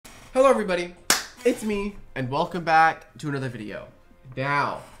Hello everybody, it's me, and welcome back to another video.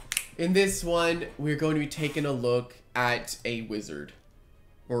 Now, in this one, we're going to be taking a look at a wizard.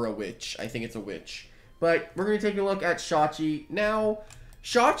 Or a witch. I think it's a witch. But we're going to take a look at Shawchi. Now,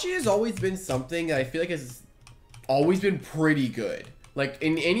 Shawchi has always been something that I feel like has always been pretty good. Like,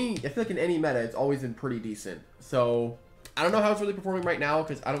 I feel like in any meta, it's always been pretty decent. So, I don't know how it's really performing right now,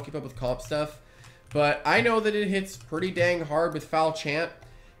 because I don't keep up with comp stuff. But I know that it hits pretty dang hard with Foul Chant.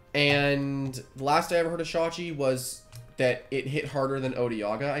 And the last I ever heard of Shawchi was that it hit harder than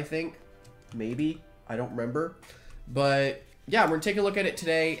Odiaga, I think. Maybe. I don't remember. But yeah, we're going to take a look at it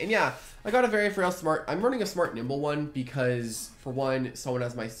today. And yeah, I got a very frail smart. I'm running a smart nimble one because, for one, someone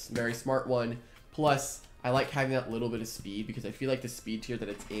has my very smart one. Plus, I like having that little bit of speed because I feel like the speed tier that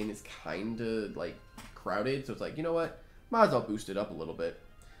it's in is kind of like crowded. So it's like, you know what? Might as well boost it up a little bit.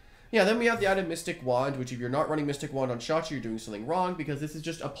 Yeah, then we have the added Mystic Wand, which if you're not running Mystic Wand on Shawchi, you're doing something wrong because this is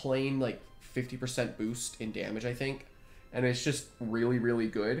just a plain, like, 50% boost in damage, I think. And it's just really, really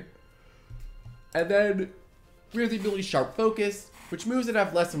good. And then we have the ability Sharp Focus, which moves that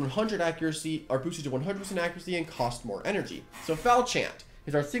have less than 100 accuracy are boosted to 100% accuracy and cost more energy. So Foul Chant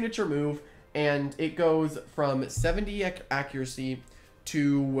is our signature move, and it goes from 70 accuracy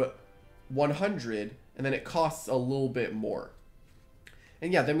to 100, and then it costs a little bit more.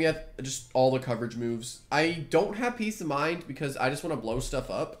 And yeah, then we have just all the coverage moves. I don't have Peace of Mind because I just want to blow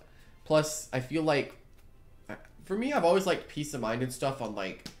stuff up. Plus, I feel like, for me, I've always liked Peace of Mind and stuff on,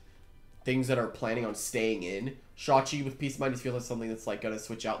 like, things that are planning on staying in. Shawchi with Peace of Mind, I feel like something that's, like, going to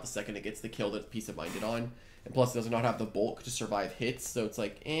switch out the second it gets the kill that's Peace of Minded on. And plus, it does not have the bulk to survive hits, so it's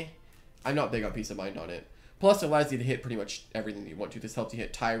like, I'm not big on Peace of Mind on it. Plus, it allows you to hit pretty much everything that you want to. This helps you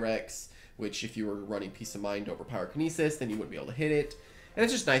hit Tyrex, which if you were running Peace of Mind over Pyrokinesis, then you wouldn't be able to hit it. And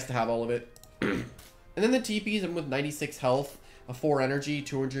it's just nice to have all of it. And then the TPs, I'm with 96 health, a 4 energy,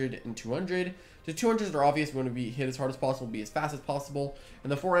 200 and 200. The 200s are obvious. We want to be hit as hard as possible, be as fast as possible.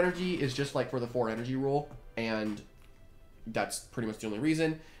 And the 4 energy is just like for the 4 energy rule. And that's pretty much the only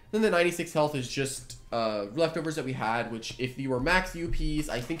reason. Then the 96 health is just leftovers that we had, which if you were max UPs,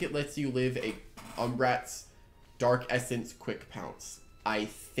 I think it lets you live a Umbrat's Dark Essence Quick Pounce. I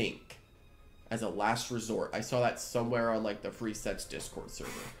think. As a last resort. I saw that somewhere on like the Free Sets Discord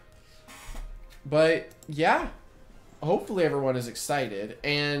server. But yeah, hopefully everyone is excited.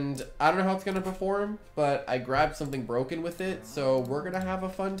 And I don't know how it's going to perform, but I grabbed something broken with it, so we're going to have a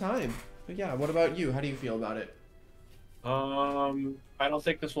fun time. But yeah, what about you? How do you feel about it? I don't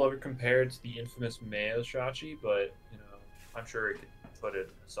think this will ever compare to the infamous Maya Shawchi, but you know, I'm sure it could put in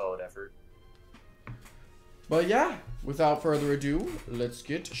a solid effort. But yeah, without further ado, let's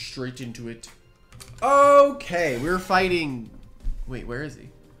get straight into it. Okay, we're fighting. Wait, where is he?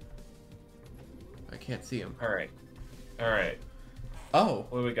 I can't see him. All right. Oh.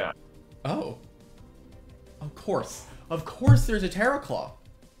 What do we got? Oh. Of course. Of course there's a Terraclaw.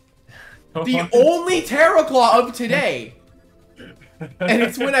 The only Terraclaw of today. And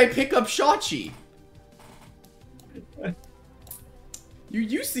it's when I pick up Shawchi.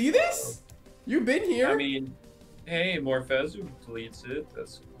 You see this? You've been here? I mean, hey, Morphezu deletes it.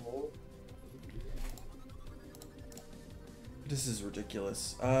 That's cool. This is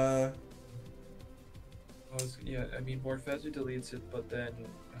ridiculous. Yeah, I mean, Morphezu deletes it, but then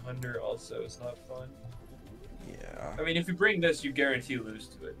Hunter also is not fun. Yeah. I mean, if you bring this, you guarantee lose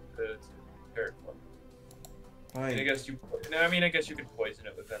to it. To Terraclaw. Fine. I guess you. No, I mean, I guess you could poison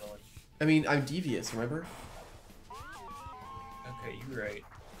it with Venilin. I mean, I'm devious, remember? Okay, you're right.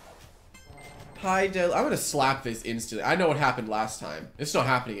 Hi, Del. I'm gonna slap this instantly. I know what happened last time. It's not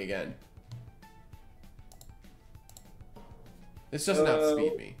happening again. This doesn't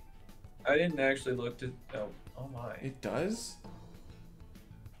outspeed me. I didn't actually look to. Oh my. It does?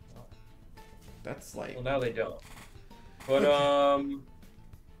 That's like. Well, now they don't. But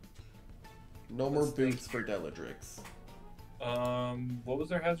No more boots for Deladrix. What was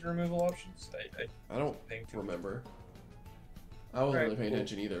their hazard removal options? I don't remember. I wasn't really paying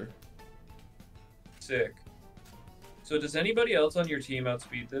attention either. Sick. So does anybody else on your team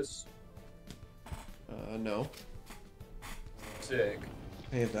outspeed this? No. Sick.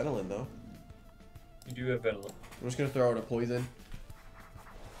 I have Venilin though. You do have Venilin. I'm just gonna throw out a poison.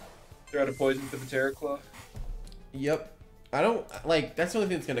 Throw out a poison for the Terraclaw? Yep. I don't like that's the only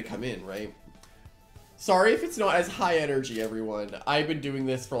thing that's gonna come in, right? Sorry if it's not as high energy, everyone. I've been doing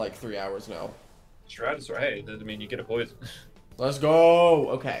this for like 3 hours now. Stratus, hey, it doesn't mean you get a poison. Let's go!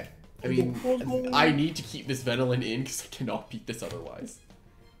 Okay. I mean, I need to keep this Venilin in because I cannot beat this otherwise.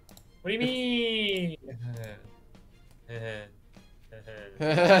 What do you mean?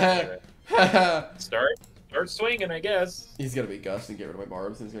 Start? Start swinging, I guess. He's gonna be Gus and get rid of my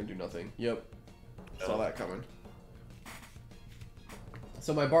barbs, and he's gonna do nothing. Yep. Saw that coming.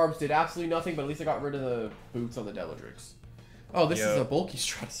 So my barbs did absolutely nothing, but at least I got rid of the boots on the Deladrix. Oh, this is a bulky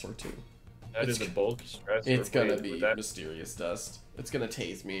Stratosaur too. That is a bulky Stratosaur. It's gonna be mysterious dust. It's gonna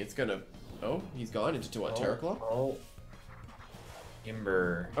tase me. It's gonna. Oh, he's gone into what? Terraclaw? Oh.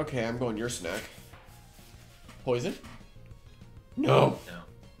 Ember. Okay, I'm going your snack. Poison? No. No.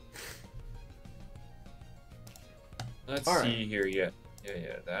 Let's All see right. here. Yeah.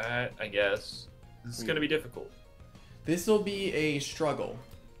 That, I guess. This is gonna be difficult. This will be a struggle.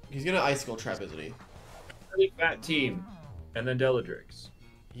 He's gonna Icicle Trap, isn't he? Really fat team. And then Deladrix.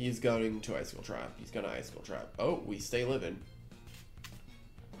 He's going to Icicle Trap. He's gonna Icicle Trap. Oh, we stay living.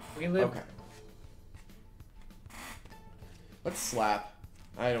 We live. Okay. Let's slap.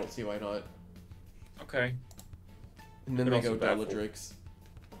 I don't see why not. Okay. And then Could we go also baffle. Deladrix.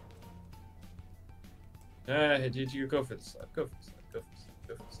 Did you go for the slap? Go for the slap. Go for the slap.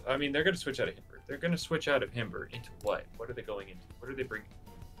 Go for the slap. I mean, they're gonna switch out of Himber. They're gonna switch out of Himber into what? What are they going into? What are they bringing?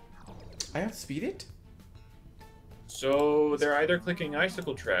 I have speed it? So they're either clicking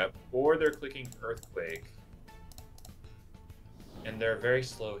Icicle Trap or they're clicking Earthquake. And they're very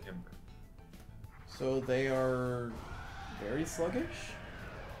slow Himber. So they are very sluggish?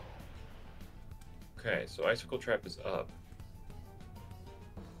 Okay, so Icicle Trap is up.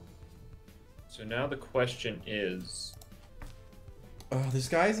 So now the question is... Oh, this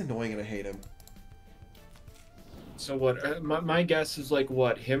guy's annoying and I hate him. So what? My guess is like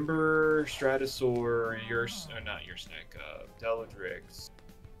what? Himber, Stratosaur, not your snack, Deladrix,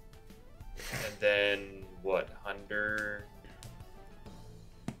 and then what? Hunter.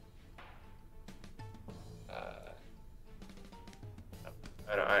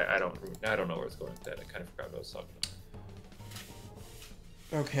 I don't know where it's going with that. I kind of forgot what I was talking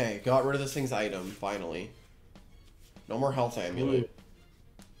about. Okay, got rid of this thing's item, finally. No more health amulet.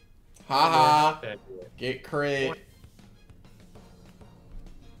 Haha! Get crit.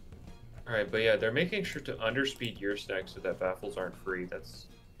 Alright, but yeah, they're making sure to underspeed your stack so that baffles aren't free. That's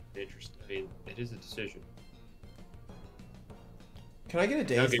interesting. I mean, it is a decision. Can I get a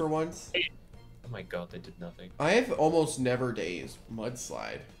daze Okay. for once? Oh my god, they did nothing. I have almost never dazed.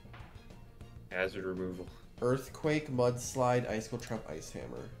 Mudslide. Hazard removal. Earthquake, Mudslide, Icicle Trap, Ice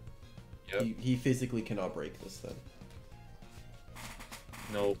Hammer. Yep. He physically cannot break this then.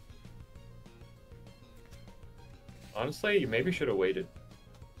 Nope. Honestly, you maybe should have waited.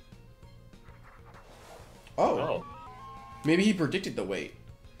 Oh. Maybe he predicted the wait.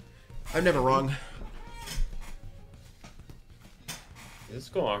 I'm never wrong. This is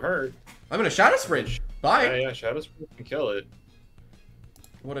gonna hurt. I'm gonna Shadow Sprint. Bye. Yeah, Shadow Sprint can kill it.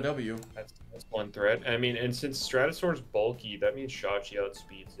 What a W. That's one threat. I mean, and since Stratosaur's bulky, that means Shawchi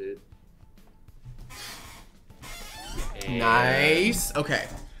outspeeds it. And... Nice. Okay.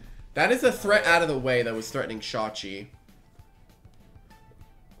 That is a threat out of the way that was threatening Shawchi.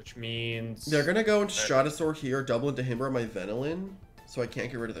 Which means... They're gonna go into Stratosaur here, double into Himber on my Venilin, so I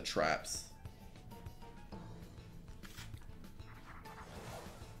can't get rid of the traps.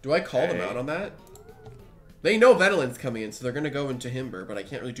 Do I call them out on that? They know Venilin's coming in, so they're gonna go into Himber, but I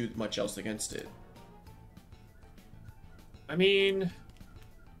can't really do much else against it. I mean...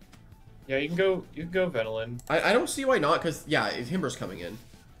 Yeah, you can go Venilin. I don't see why not, because, yeah, Himber's coming in.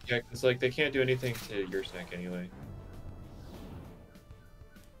 Yeah, because, like, they can't do anything to your snack anyway.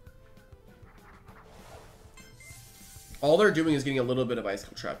 All they're doing is getting a little bit of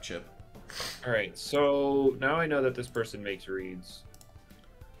Icicle Trap chip. Alright, so now I know that this person makes reads.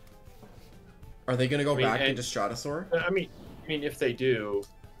 Are they gonna go back and- into Stratosaur? I mean, if they do,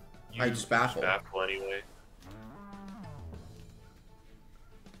 you I just baffle. baffle anyway.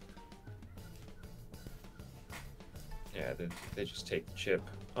 Yeah, they just take the chip.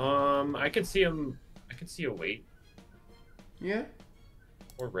 I could see him. I could see a wait Yeah.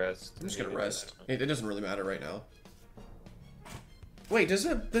 or rest. I'm just gonna Maybe, rest. I don't know. It doesn't really matter right now. Wait, does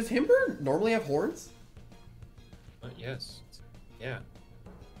Himber normally have horns? Yes. Yeah.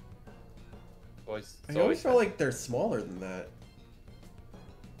 I always felt like they're smaller than that.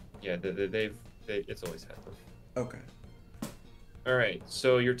 Yeah, it's always had them. Okay. All right,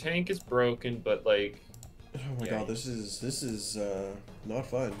 so your tank is broken, but like. Oh my Yeah. god, this is not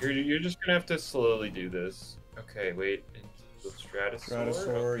fun. You're just gonna have to slowly do this. Okay, wait. Stratosaur.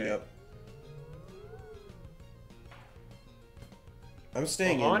 Stratosaur, Okay. yep. I'm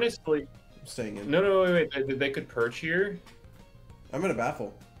staying in. Honestly, I'm staying in. no, wait. They could perch here. I'm gonna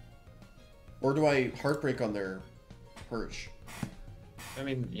baffle. Or do I heartbreak on their perch? I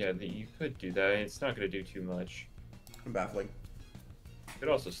mean, yeah, you could do that. It's not gonna do too much. I'm baffling. You could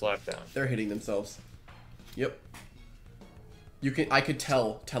also slap down. They're hitting themselves. Yep. You can. I could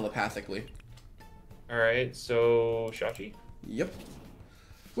tell telepathically. All right, so Shawchi. Yep.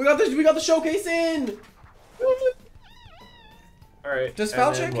 We got this. We got the showcase in. All right. Does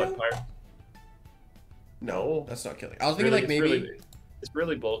foul check what? count? Pyro? No, that's not killing. I was It's thinking really- like maybe it's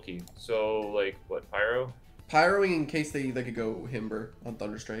really bulky. So like what? Pyro? pyroing in case they could go Himber on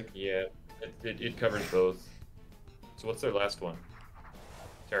Thunderstrike. Yeah, it covers both. So what's their last one?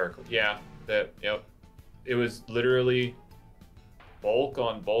 Terrical. Yeah, that. Yep. It was literally bulk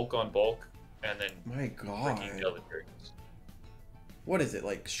on bulk on bulk, and then My God. freaking Bellatrix. What is it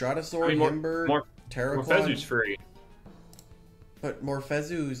like? Stratosaur, I mean, Himber, more Terraquan. Morphezu's free. But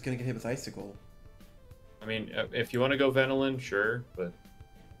Morphezu's gonna get hit with Icicle. I mean, if you want to go Venilin, sure, but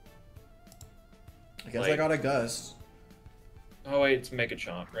I guess I Like- got a Gust. oh wait, it's Mega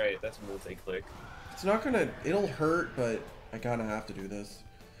Chomp, right? That's a move they click. It's not gonna. It'll hurt, but I kind of have to do this.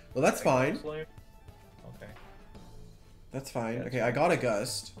 Well, that's fine. Okay. That's fine. That's Okay, I got a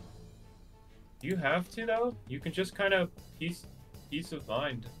Gust. You have to though. You can just kind of peace of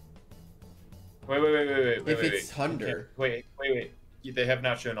mind. Wait. If wait, it's Thunder. Wait. They have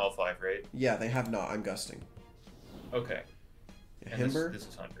not shown all 5, right? Yeah, they have not. I'm gusting. Okay. Yeah, And Himber, This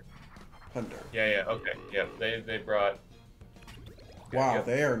is 100. Thunder. Yeah. Okay. Yeah. They brought. Okay, Wow, yep.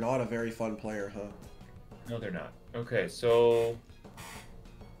 they are not a very fun player, huh? No, they're not. Okay, so.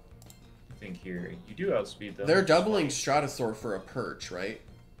 I think here you do outspeed them. They're which is doubling fine. Stratosaur for a perch, right?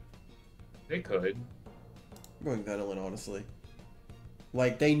 They could. I'm going Venilin, honestly.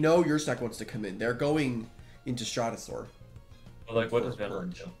 Like, they know your stack wants to come in. They're going into Stratosaur. But like, what For does Venilin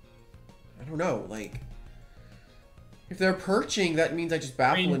perch. do? I don't know, like... If they're perching, that means I just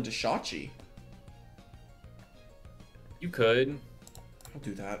baffle I mean- into Shawchi. You could. I'll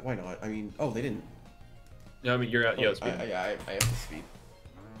do that. Why not? I mean, oh, they didn't. No, I mean you're out. Oh, Yeah, speed. I have the speed.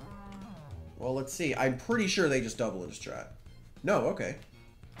 Well, let's see. I'm pretty sure they just double into strat. No, okay.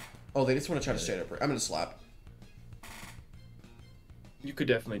 Oh, they just want to try to straight up. I'm gonna slap. You could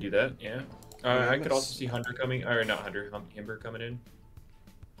definitely do that. Yeah. Yeah, I I'm could gonna also see Hunter coming, or not Hunter, Himber coming in.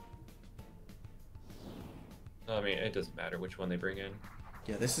 I mean, it doesn't matter which one they bring in.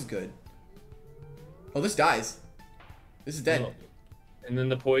 Yeah, this is good. Oh, this dies. This is dead. Oh. And then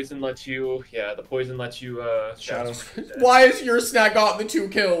the poison lets you, the poison lets you, Shadows. dead. Why has your snack gotten the 2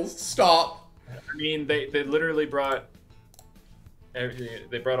 kills? Stop. I mean, they literally brought,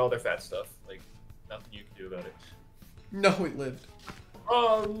 they brought all their fat stuff. Like, nothing you can do about it. No, it lived.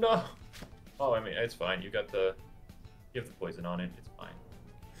 Oh no. Oh, I mean, it's fine. You have the poison on it. It's fine.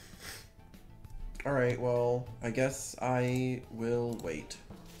 Alright, well, I guess I will wait.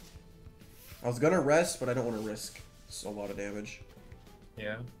 I was gonna rest, but I don't want to risk a lot of damage.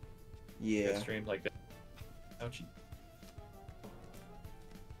 Yeah. Yeah. Stream like that. Ouchie.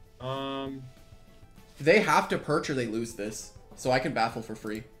 They have to perch or they lose this. So I can baffle for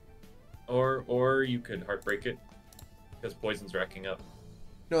free. Or you could heartbreak it because poison's racking up.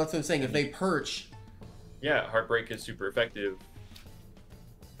 No, that's what I'm saying. If they perch... Yeah, heartbreak is super effective.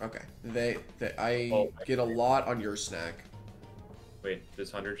 Okay. I Oh, get a lot on your snack. Wait,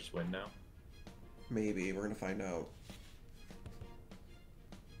 does Hunter just win now? Maybe. We're gonna find out.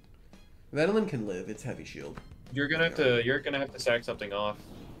 Venilin can live. It's heavy shield. You're gonna have to sack something off.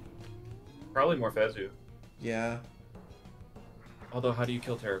 Probably Morphezu. Yeah. Although, how do you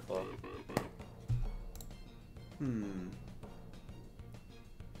kill Terraclaw?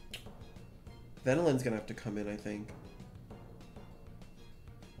 Venilin's gonna have to come in, I think.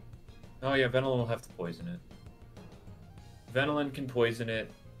 Oh yeah, Venilin will have to poison it. Venilin can poison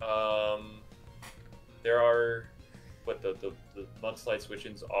it. There are the mudslide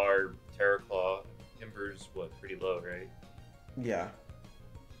switch-ins are Terraclaw. Himber's pretty low, right? Yeah.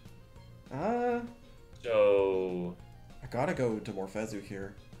 So I gotta go to Morphezu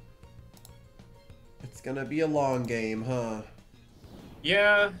here. It's gonna be a long game, huh?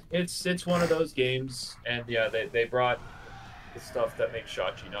 yeah, it's one of those games, and yeah, they brought the stuff that makes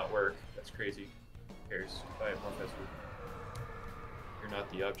Shawchi not work. That's crazy. Who cares? Buy it, Morphezu. You're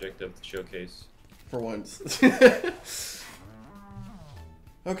not the object of the showcase. For once.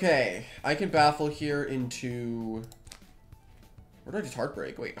 Okay, I can baffle here into... Where do I just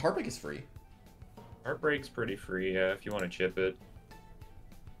Heartbreak? Wait, Heartbreak is free. Heartbreak's pretty free, yeah, if you want to chip it.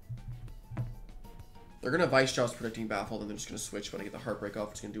 They're gonna Vice Jobs predicting baffle, then they're just gonna switch when I get the Heartbreak off.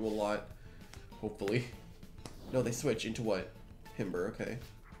 It's gonna do a lot. Hopefully. No, they switch into what? Himber, okay.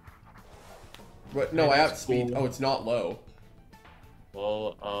 What? No, Yeah, I have that's speed. cool. Oh, it's not low.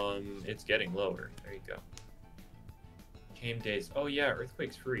 Well, it's getting lower. There you go. Game days. Oh yeah,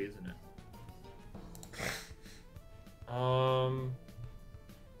 Earthquake's free, isn't it?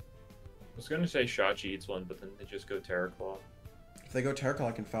 was gonna say Shawchi eats one, but then they just go Terra Claw. If they go Terra Claw,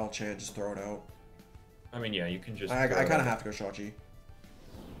 I can foul Chan, just throw it out. I mean, yeah, you can just. I kind of have to go Shawchi.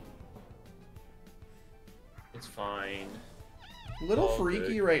 It's fine. Little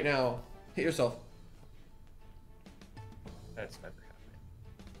freaky good. Right now. Hit yourself. That's never happening.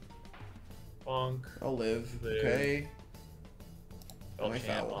 Bonk. I'll live. Okay. I'll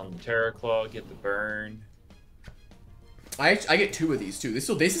champ on the Terra Claw, get the burn. I get 2 of these too. This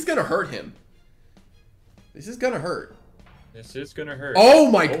is gonna hurt him. This is gonna hurt. This is gonna hurt.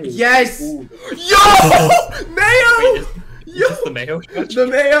 Oh my! Oh, yes! Ooh. Yo! Mayo! Wait, is this the Mayo? The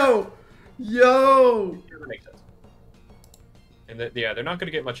Mayo! Yo! And yeah, they're not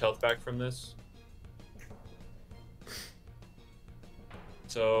gonna get much health back from this.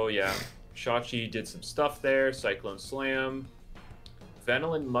 So yeah, Shawchi did some stuff there. Cyclone Slam.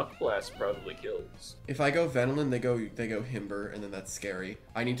 Venilin Muck Blast probably kills. If I go Venilin, they go Himber, and then that's scary.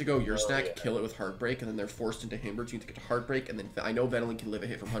 I need to go your stack, yeah. Kill it with Heartbreak, and then they're forced into Himber, so you need to get to Heartbreak, and then I know Venilin can live a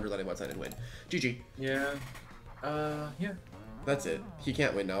hit from 100 on outside and win. GG. Yeah. Yeah. That's it. He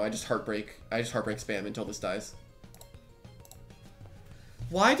can't win now. I just Heartbreak spam until this dies.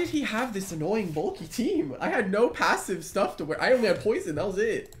 Why did he have this annoying bulky team? I had no passive stuff to wear. I only had poison. That was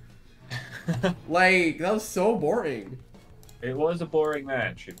it. Like, that was so boring. It was a boring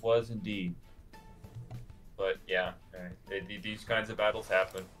match. It was indeed. But yeah, these kinds of battles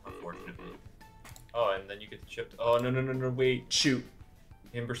happen, unfortunately. Oh, and then you get chipped. Oh, no, wait. Shoot.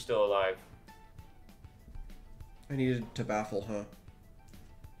 Himber's still alive. I needed to baffle, huh?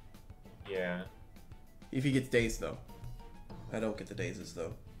 Yeah. If he gets dazed, though. I don't get the dazes,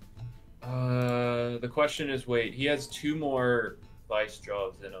 though. The question is, wait, he has 2 more Vice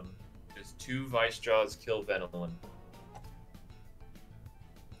Jaws in him. Does 2 Vice Jaws kill Venilin?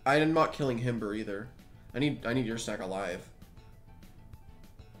 I'm not killing Himber either. I need your stack alive.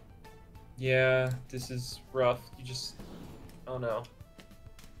 Yeah, this is rough. You just... Oh no.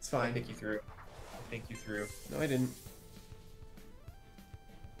 It's fine. I think you threw. No, I didn't.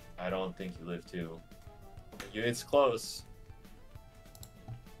 I don't think you lived too. It's close.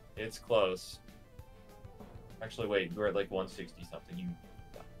 It's close. Actually, wait, we're at like 160 something. You.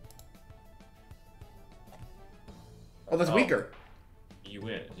 Oh, that's weaker. You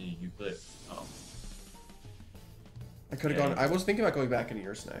win. You put. Oh. I could have gone. I was thinking about going back into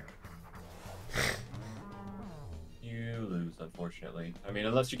your snack. You lose, unfortunately. I mean,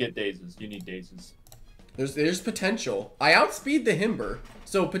 unless you get dazes. You need dazes. There's potential. I outspeed the Himber,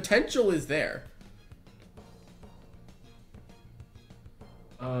 so potential is there.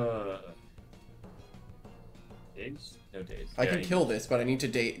 Daze? No daze. I can kill this, but I need to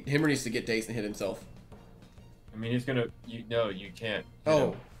date. Himber needs to get dazed and hit himself. I mean, he's gonna. No, you can't.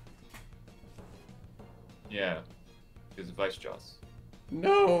 Oh. Yeah. Because of Vice Jaws.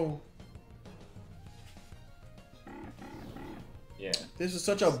 No. Yeah. This is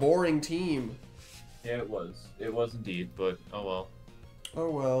such a boring team. Yeah, it was. It was indeed, but oh well. Oh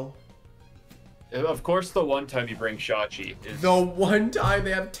well. Of course, the one time you bring Shawchi is... The one time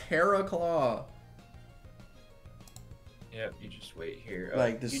they have Terra Claw. Yep, you just wait here.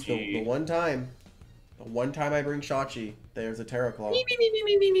 Like, this is the one time. The one time I bring Shawchi, there's a Terra Claw.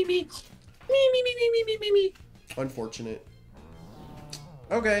 Me. Unfortunate.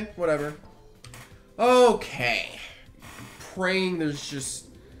 Okay, whatever. Okay. Praying there's just...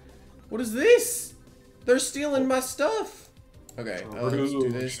 What is this? They're stealing my stuff. Okay, let's do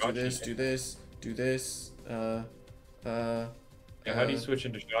this, do this, do this, do this. Yeah, how do you switch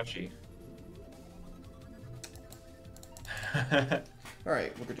into Shawchi?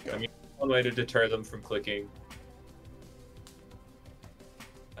 Alright, we're good to go. I mean, one way to deter them from clicking.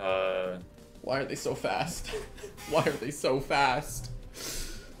 Why are they so fast? Why are they so fast?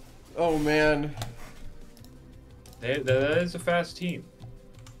 Oh man. That is a fast team.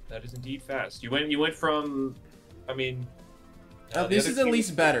 That is indeed fast. You went from, I mean. This is at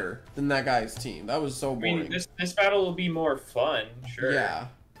least better than that guy's team. That was so boring. I mean, this battle will be more fun, sure. Yeah.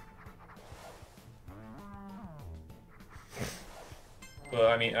 Well,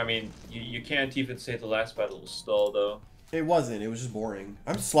 I mean, you can't even say the last battle was stall, though. It wasn't. It was just boring.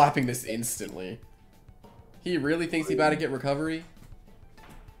 I'm slapping this instantly. He really thinks he about to get recovery?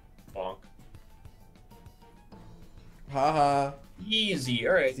 Bonk. Haha. Easy.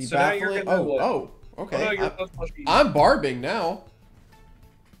 All right. So now you're gonna okay. I'm barbing now.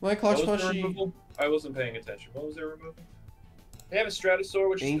 My clutch plushie. I wasn't paying attention. What was their removal? They have a Stratosaur,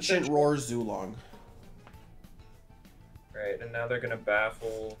 which Ancient is Roar Zulong. Right, and now they're gonna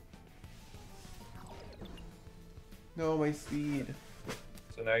baffle. No, my speed.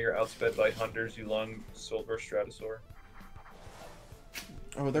 So now you're outsped by Hunter, Zulong, Silver, Stratosaur.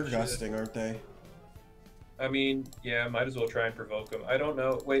 Oh, they're gusting, aren't they? I mean, yeah, might as well try and provoke them. I don't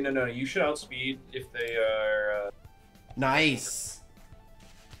know. Wait, no. You should outspeed if they are. Nice.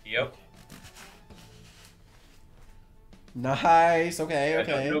 Yep. Nice. Okay. Yeah,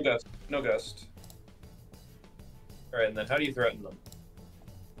 Okay. No gust. No gust. All right, and then how do you threaten them?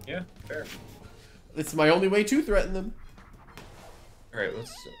 Yeah, fair. It's my only way to threaten them. All right,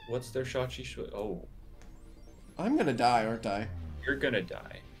 what's their Shawchi? Oh, I'm gonna die, aren't I? you're gonna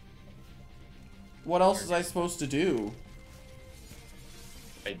die. What else is I supposed to do?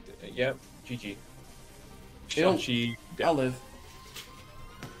 Yep. GG. It'll- Shawchi. I'll live.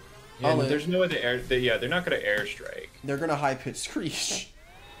 Yeah, I'll no, live. there's no way they're not gonna airstrike. They're gonna high pitch screech.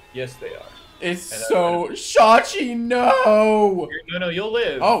 Yes, they are. It's And so Shawchi, no! No, you'll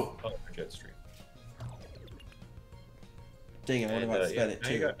live. Oh! Jet stream. Dang it, what about sped it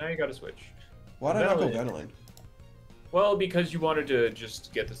too? Now you gotta switch. Why did I not go Valid. Gunneling? Well, because you wanted to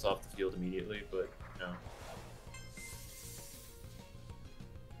just get this off the field immediately, but no.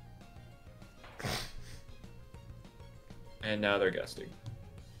 And now they're gusting.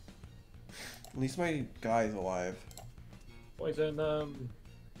 At least my guy's alive. Poison them.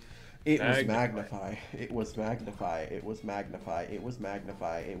 It was Magnify. magnify. It was magnify. It was magnify. It was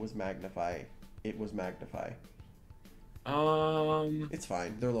magnify. It was magnify. It was magnify. It's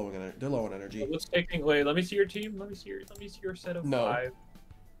fine. They're low on they're low on energy. What's taking? Wait, let me see your team. Let me see your set of No. 5.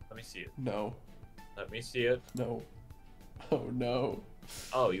 Let me see it. No. Let me see it. No. Oh no.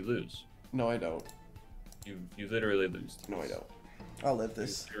 Oh, you lose. No, I don't. You literally lose. No, I don't. I'll live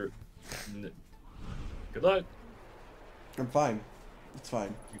this. Good luck. I'm fine. It's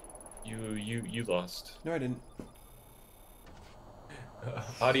fine. You lost. No, I didn't.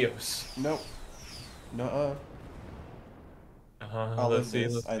 Adios. Nope. Nuh-uh. I'll Let's live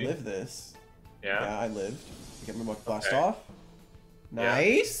see. this. I live this. Yeah. Yeah, I lived. Get my muck blast Okay. off.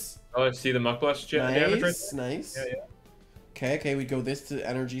 Nice. Oh, I see the muck blast damage right Nice. Nice. there. Yeah. Okay, we go this to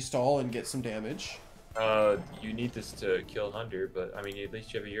energy stall and get some damage. You need this to kill Hunter, but I mean, at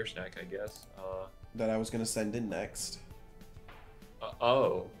least you have a year snack, I guess. That I was gonna send in next.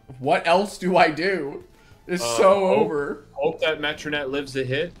 Oh. What else do I do? It's so over. Hope that Metronet lives a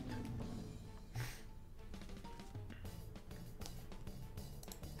hit.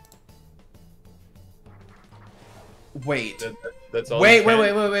 Wait. That's all. Wait.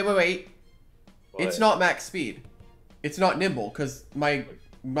 What? It's not max speed. It's not nimble, because my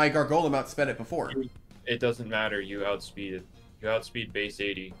Gargolem outsped it before. It doesn't matter. You outspeed it. You outspeed base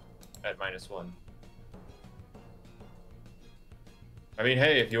 80 at -1. I mean,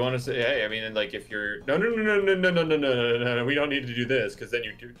 hey, if you want to say, hey, I mean, like, if you're no, we don't need to do this because then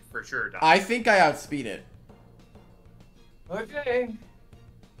you do for sure die. I think I outspeed it. Okay.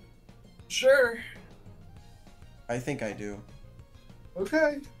 Sure. I think I do.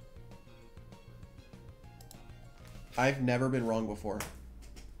 Okay. I've never been wrong before.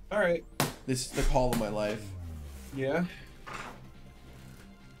 All right. This is the call of my life. Yeah.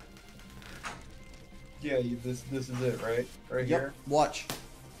 Yeah, this is it, right? Right Yep. here. Watch.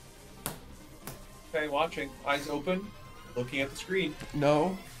 Okay, watching. Eyes open, looking at the screen.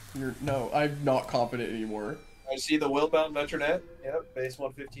 No. No. I'm not confident anymore. I see the Willbound Metronet. Yep, base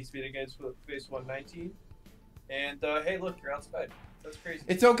 115 speed against base 119. And hey, look, you're outside. That's crazy.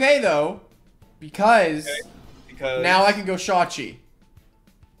 It's okay though, because Because now I can go Shawchi.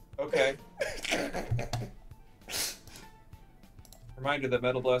 Okay. Reminder that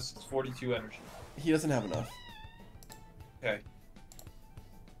Metal Blast is 42 energy. He doesn't have enough. Okay.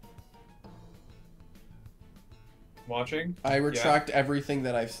 Watching? I retract everything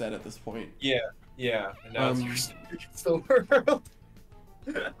that I've said at this point. Yeah. And now it's against the world.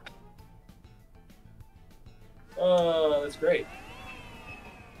 Oh, that's great.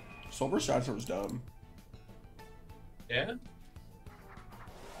 Silver Shatter was dumb. Yeah?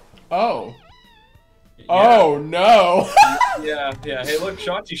 Oh. Yeah. Oh no. Yeah. Hey, look,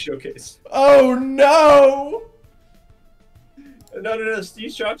 Shawchi showcase. Oh no. No.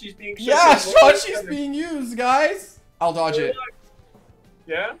 Steve Shawchi's being showcased. Yeah, Shawchi's being used, guys. I'll dodge it.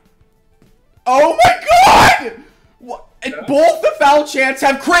 Yeah? Oh my god! What? And Yeah. both the foul chants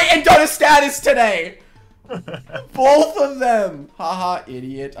have crit and done a status today. Both of them. Haha,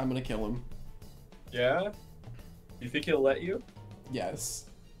 idiot. I'm gonna kill him. Yeah? You think he'll let you? Yes.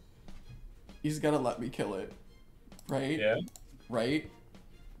 He's gonna let me kill it. Right? Yeah. Right?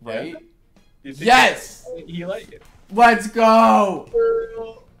 Yeah. Right? You think Yes! he let you. Let's go!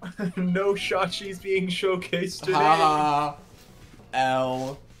 No Shawchi's being showcased today. Haha.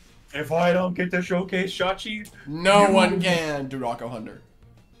 L. If I don't get to showcase Shawchi, No one can. Do Rocco Hunter.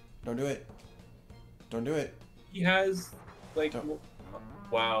 Don't do it. Don't do it. he has like Don't.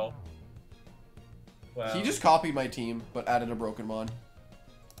 Wow. Wow. He just copied my team, but added a broken mod.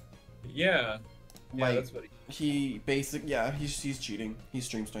 Yeah. Yeah, Like, that's what he's cheating. He's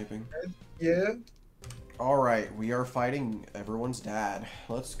stream sniping. Yeah. Alright, we are fighting everyone's dad.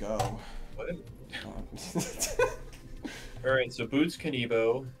 Let's go. What? Alright, so Boots can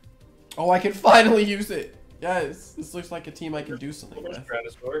Evo. Oh, I can finally use it! Yes, this looks like a team I can do something with.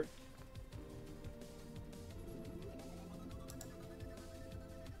 Stratosaur.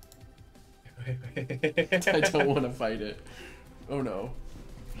 I don't want to fight it. Oh no.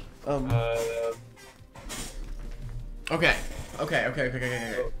 Okay. Okay.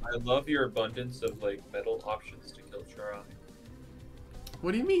 I love your abundance of like metal options to kill Chara.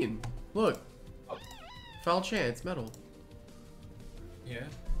 What do you mean? Look. Foul chance, metal. Yeah.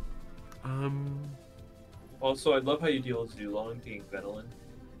 Also, I love how you deal with Zulong being Venolin.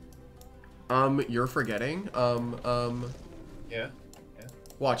 You're forgetting. Yeah.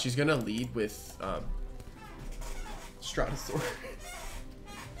 Watch, he's gonna lead with Stratosaur.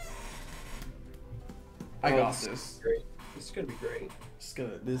 I got this. Great. This is gonna be great. This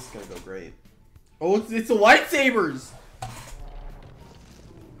is gonna go great. Oh, it's the lightsabers.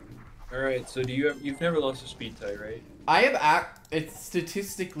 All right. So you've never lost a speed tie, right? I have it's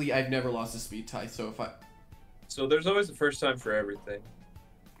statistically I've never lost a speed tie. So there's always a first time for everything.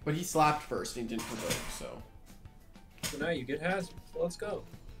 But he slapped first and he didn't provoke, so. So now you get hazards. Let's go.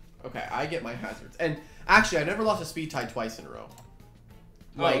 Okay, I get my hazards. And actually, I never lost a speed tie twice in a row.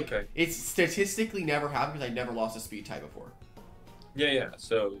 Like, okay. It's statistically never happened because I never lost a speed tie before. Yeah.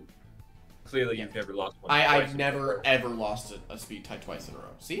 So clearly you've never lost one. I've never ever lost a speed tie twice in a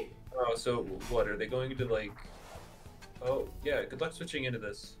row. See? Oh, so what are they going to like? Oh yeah. Good luck switching into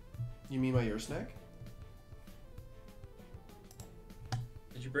this. You mean my ear snack?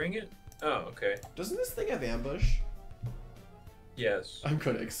 Did you bring it? Oh, okay. Doesn't this thing have ambush? Yes. I'm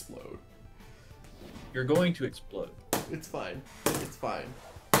gonna explode. You're going to explode. It's fine. It's fine.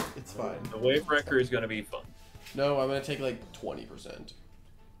 It's fine. The wave wrecker is going to be fun. No, I'm gonna take like 20%.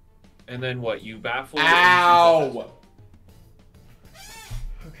 And then what? You baffle. Ow!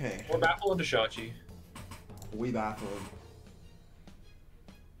 Okay. Or baffle into Shawchi. We baffle him.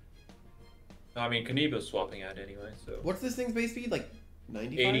 I mean, Kaniba's swapping out anyway, so. What's this thing's base speed? Like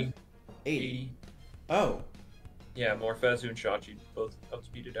 95? 80. 80. Oh. Yeah, Morphezu and Shawchi both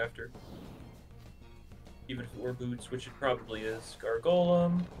outspeeded after. Even if it were Boots, which it probably is.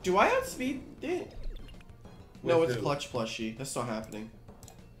 Gargolem. Do I outspeed it? No, With it's who? clutch plushie. That's not happening.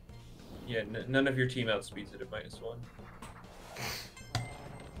 Yeah, none of your team outspeeds it at -1.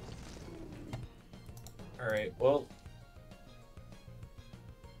 Alright, well.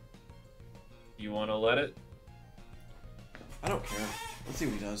 You want to let it? I don't care. Let's see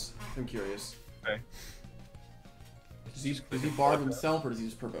what he does. I'm curious. Okay. Does he barb himself or does he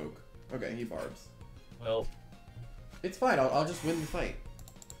just provoke? Okay, he barbs. Well, it's fine. I'll just win the fight.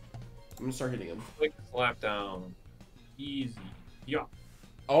 I'm gonna start hitting him. quick slap down. Easy. Yeah.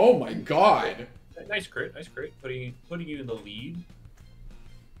 Oh my god. Nice crit. Nice crit. Putting you in the lead.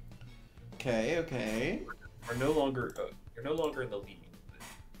 Okay. You're no longer in the lead.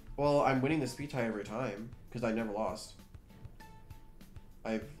 Well, I'm winning the speed tie every time because I never lost.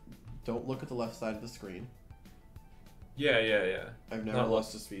 Don't look at the left side of the screen. Yeah. I've never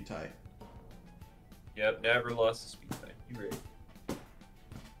lost a speed tie. Yep, never lost a speed tie. You right.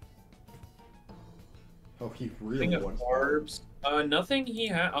 Oh, he really wants barbs. Nothing he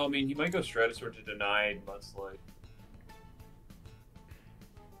had. I mean, he might go Stratosaur to deny Mudslide.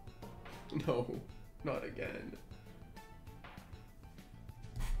 No, not again.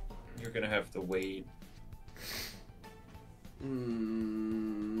 You're gonna have to wait.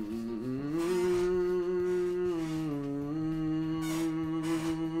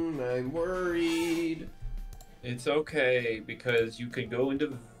 I'm worried. It's okay because you can go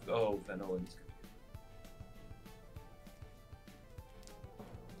into Venolin's.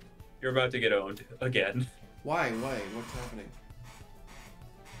 You're about to get owned again. Why? What's happening?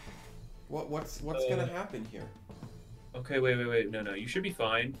 What's gonna happen here? Okay, wait. No. You should be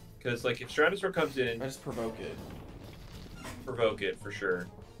fine. Because, like, if Stratosaur comes in... I just provoke it. Provoke it, for sure.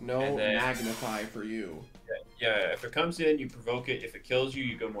 No, then, magnify for you. Yeah, if it comes in, you provoke it. If it kills you,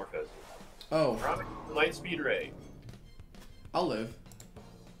 you go Morphezu. Oh. Light Speed Ray. I'll live.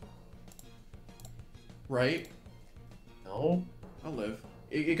 Right? No. I'll live.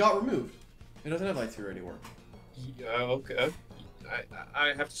 It got removed. It doesn't have Light Speed anymore. Yeah, okay.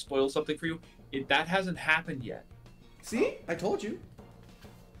 I have to spoil something for you. That hasn't happened yet. See? I told you.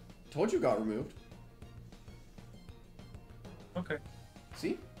 Told you it got removed. Okay.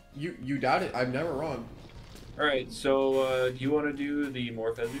 See? You doubt it. I'm never wrong. All right, so do you want to do the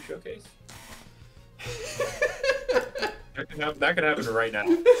Morphezu showcase? That could happen right now.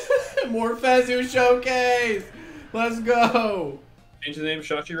 Morphezu showcase. Let's go. Change the name of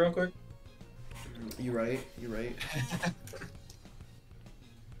Shawchi real quick. You're right. You're right.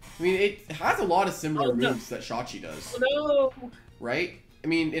 I mean, it has a lot of similar moves that Shawchi does. Oh, no. Right? I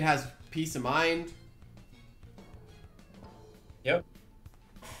mean, it has Peace of Mind. Yep.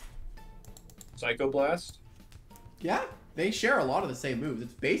 Psycho Blast. Yeah, they share a lot of the same moves.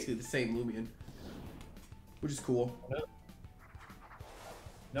 It's basically the same Loomian, which is cool.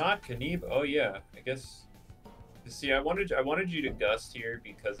 Not Knib. Oh yeah, I guess. See, I wanted you to gust here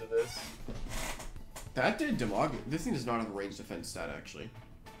because of this. That did Demog. This thing does not have a range defense stat actually.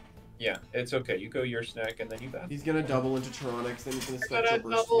 Yeah, it's okay. You go your snack and then you back. He's gonna double into Tyranics, then he's gonna Spectral Burst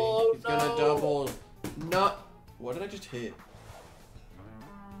me. Double, He's gonna double. No. What did I just hit?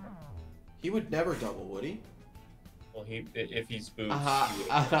 He would never double, would he? Well, if he's boots. I'm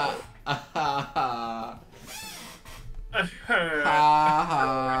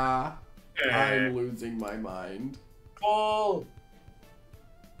losing my mind. Oh.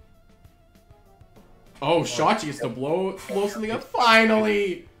 Oh, Shawchi gets to blow something up.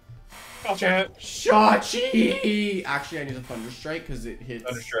 Finally! Shawchi! Actually, I need a Thunder Strike because it hits.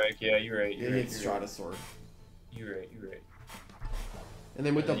 Thunder Strike, yeah, you're right. It hits Stratosaur. You're right. And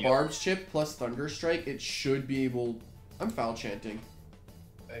then with the Barbed Chip plus Thunder Strike, it should be able. I'm foul chanting.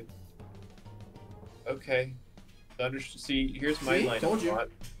 Okay. See, here's my line. Told you.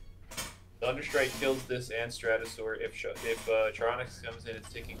 Thunder Strike kills this and Stratosaur. If Tyranics comes in,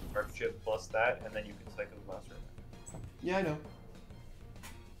 it's taking Barbed Chip plus that, and then you can Psycho Blast right now. Yeah, I know.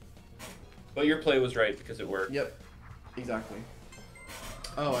 But your play was right because it worked. Yep. Exactly.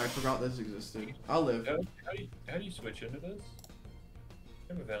 Oh, I forgot this existed. I'll live. How do you switch into this?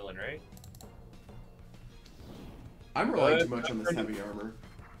 I'm a villain, right? I'm relying too much on this heavy armor.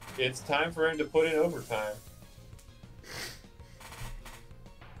 It's time for him to put in overtime.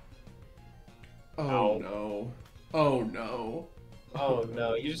 Oh Ow. no. Oh no. Oh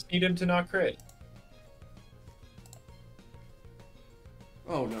no, you just need him to not crit.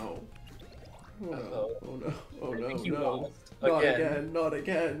 Oh no. Oh no. Oh no. Oh no. No. Not again. Not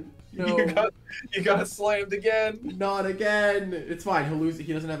again. No. You got slammed again. Not again. It's fine. He'll lose.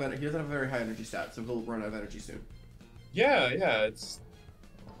 He doesn't have a very high energy stat, so he'll run out of energy soon. Yeah. It's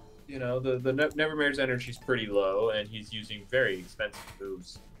the Nevermare's energy's pretty low, and he's using very expensive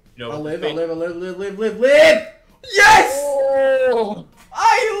moves. I'll live. Yes! Oh!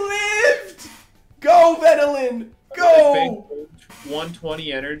 I lived! Go, Venilin! Go!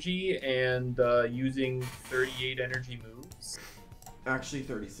 120 energy and using 38 energy moves. Actually,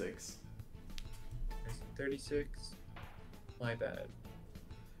 36. 36? My bad.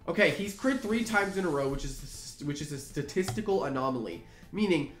 Okay, he's crit 3 times in a row, which is a statistical anomaly.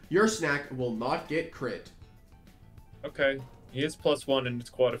 Meaning, your snack will not get crit. Okay. He is +1 and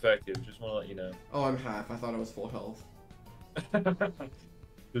it's quad effective. Just want to let you know. Oh, I'm half. I thought I was full health. Hold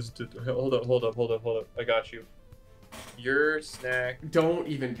up. I got you. Your snack. Don't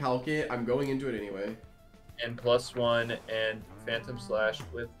even calc it. I'm going into it anyway. And +1 and Phantom Slash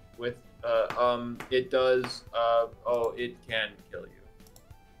with it does it can kill you.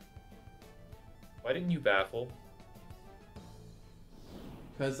 Why didn't you baffle?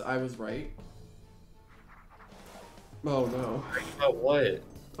 Because I was right. Oh no. About what?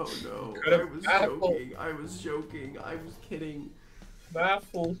 Oh no. I was joking. I was kidding.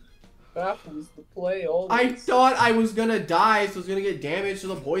 Baffles the play always. I thought I was gonna die, so I was gonna get damaged, so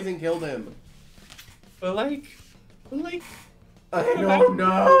the poison killed him. But like I don't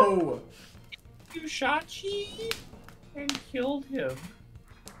know. You Shawchi and killed him.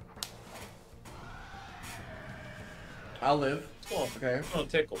 I'll live. Cool. Okay. Oh,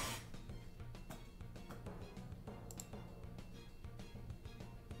 tickle.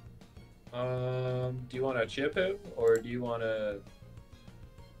 Do you want to chip him or do you want to?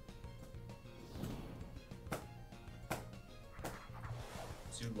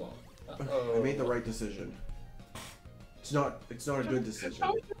 Too long. I made the right decision. It's not a good decision.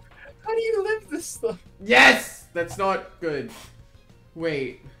 How do you live this stuff? Yes! That's not good.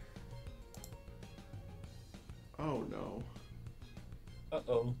 Wait. Oh no.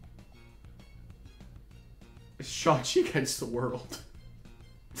 Uh-oh. Shawchi against the world.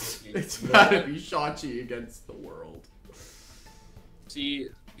 It's gotta be Shawchi against the world. See,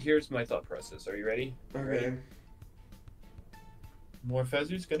 here's my thought process. Are you ready? Okay. Ready?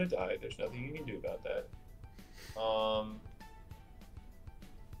 Morphezu's gonna die. There's nothing you can do about that.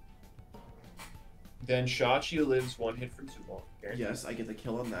 Then Shawchi lives 1 hit from Suwon. Yes, I get the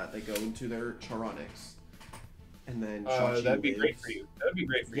kill on that. They go into their Charonics. And then Shawchi that'd be lives. great for you. That'd be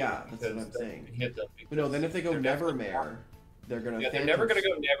great for you. Yeah, that's what I'm saying. Hit them But no, then if they go Nevermare, they're gonna. Yeah, they're never gonna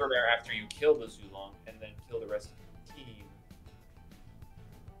go Nevermare after you kill the Zulong and then kill the rest of the team.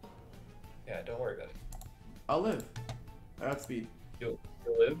 Yeah, don't worry about it. I'll live. I got speed. You'll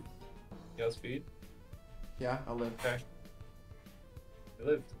live. You got speed. Yeah, I'll live. Okay. You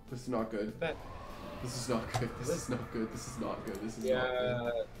lived. This is not good. Bet. This is not good. This is not good. This is not good. This is Yeah.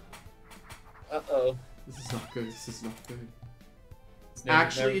 not good. Uh-oh. This is not good. This is not good.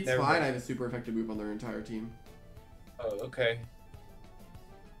 Actually, it's fine. I have a super effective move on their entire team. Oh, okay.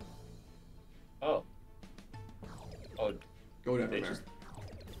 Oh. Oh. Go Nevermare.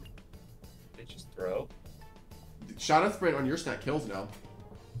 They just throw. Shout out sprint on your snack kills now.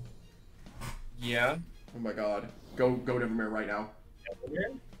 Yeah. Oh my god. Go Nevermare right now.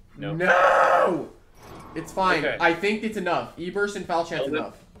 No. No! It's fine. Okay. I think it's enough. E-burst and foul chance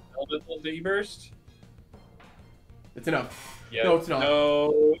enough. Elemental E-burst? It's enough. Yeah. No, it's not.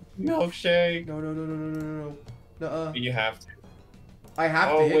 No. Milkshake. No. Nuh-uh. You have to. I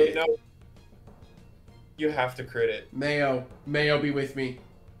have to hit it. No. You have to crit it. Mayo. Mayo, be with me.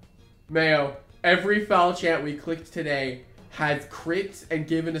 Mayo. Every foul chant we clicked today has crit and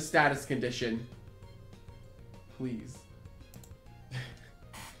given a status condition. Please.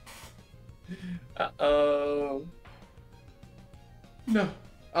 Uh-oh. No.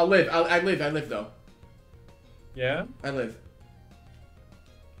 I'll live. I live though. Yeah? I live.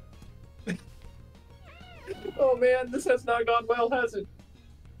 Oh man, this has not gone well, has it?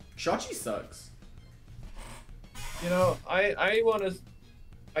 Shawchi sucks. You know, I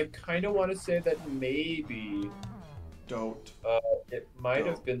kind of want to say that maybe Don't. it might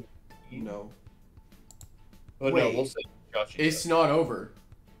have been. No. But Wait. no, we'll say Shawchi. It's not over.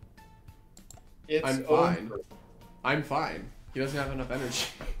 It's I'm fine. over. I'm fine. He doesn't have enough energy.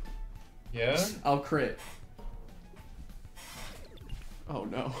 Yeah? I'll crit. Oh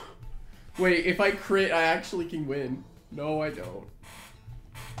no. Wait, if I crit, I actually can win. No, I don't.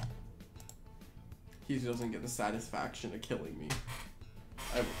 He doesn't get the satisfaction of killing me.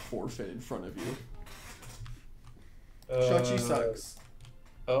 I have a forfeit in front of you. Shawchi sucks.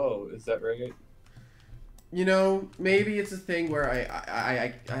 Oh, is that right? You know, maybe it's a thing where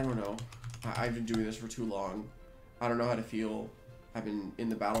I don't know. I've been doing this for too long. I don't know how to feel. I've been in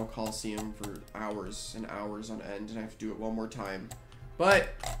the Battle Coliseum for hours and hours on end, and I have to do it one more time. But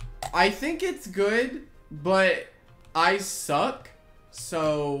I think it's good, but I suck,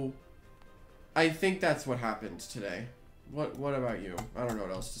 so I think that's what happened today. What about you? I don't know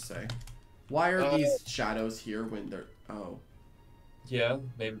what else to say. Why are these shadows here when they're... Oh. Yeah,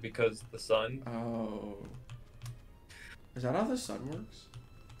 maybe because the sun. Oh. Is that how the sun works?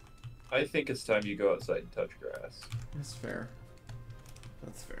 I think it's time you go outside and touch grass. That's fair.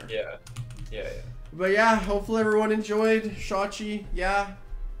 That's fair. Yeah. Yeah. But yeah, hopefully everyone enjoyed Shawchi. Yeah.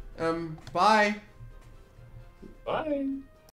 Bye. Bye.